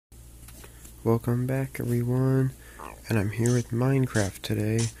Welcome back, everyone, and I'm here with Minecraft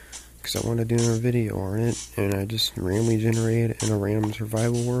today because I want to do a video on it, and I just randomly generated in a random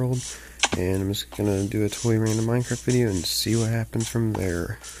survival world, and I'm just gonna do a totally random Minecraft video and see what happens from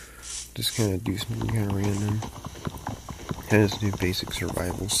there. Just kind of do something kind of random. Kind of just do basic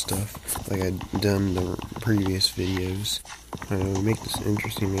survival stuff like I'd done the previous videos. I don't know, make this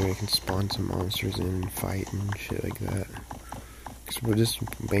interesting. Maybe I can spawn some monsters and fight and shit like that. But just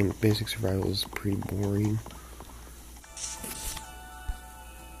basic survival is pretty boring.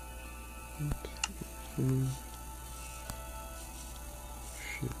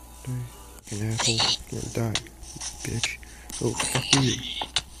 Shit, die. An asshole. You're gonna die, bitch. Oh, fuck you.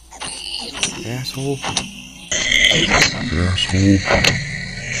 Asshole.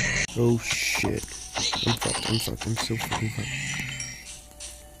 Oh, shit. I'm fucked. I'm so fucking fucked.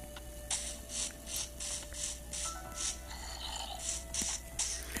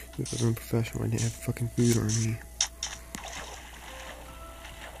 If I was unprofessional, I didn't have fucking food on me.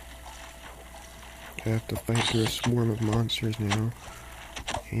 I have to fight through a swarm of monsters now.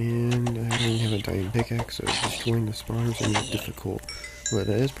 And I don't even have a diamond pickaxe, so destroying the spawners is difficult. But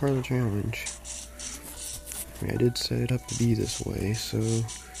that is part of the challenge. I mean, I did set it up to be this way, so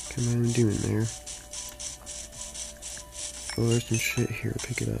come on and doing there. Oh, there's some shit here.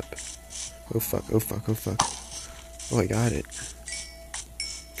 Pick it up. Oh fuck. Oh, I got it.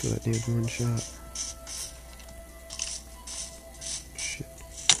 Kill that damn one shot. Shit.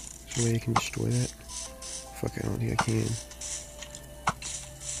 Is there a way I can destroy that? Fuck, I don't think I can.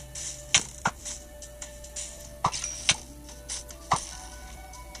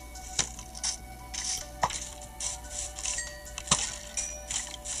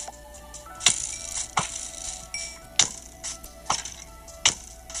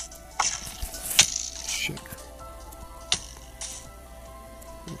 Shit.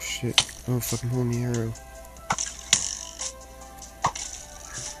 Oh shit. Oh fuck, I'm holding the arrow.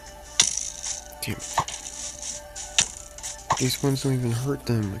 Damn it. These ones don't even hurt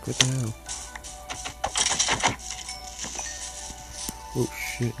them. Like, what the hell? Oh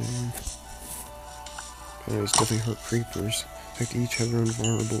shit, man. Those definitely hurt creepers. Like, they each have their own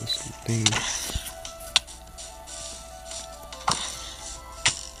vulnerable thing.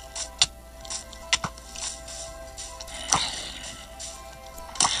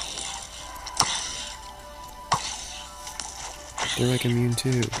 They're like immune too.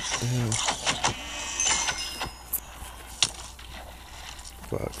 What the hell?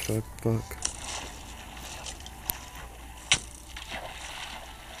 Fuck.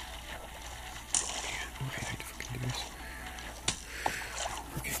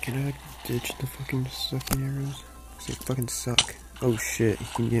 Okay, can I ditch the fucking sucking arrows? Cause they fucking suck. Oh shit, he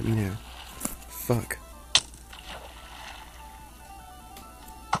can get me now. Fuck.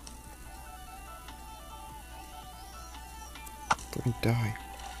 Fucking die.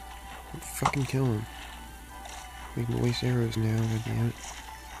 Fucking kill him. We can waste arrows now, goddammit.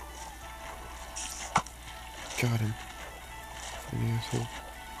 Got him. Fucking asshole.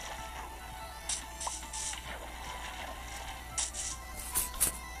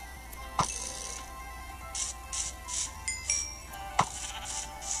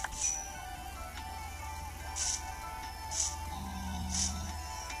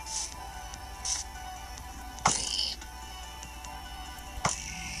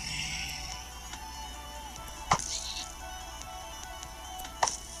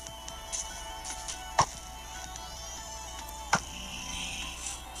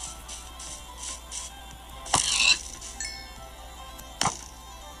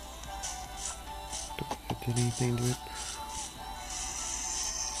 Did anything to it?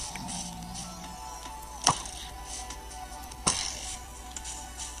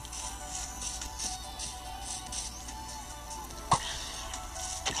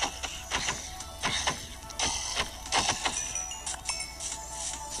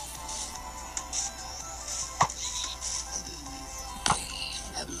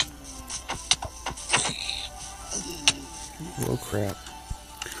 Oh crap.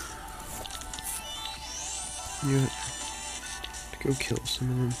 You know what? Go kill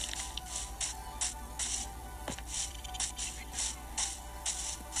some of them.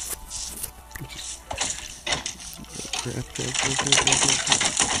 Crap.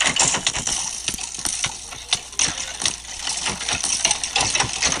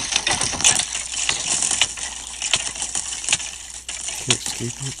 Can't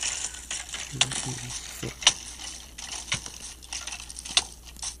escape it. Fuck.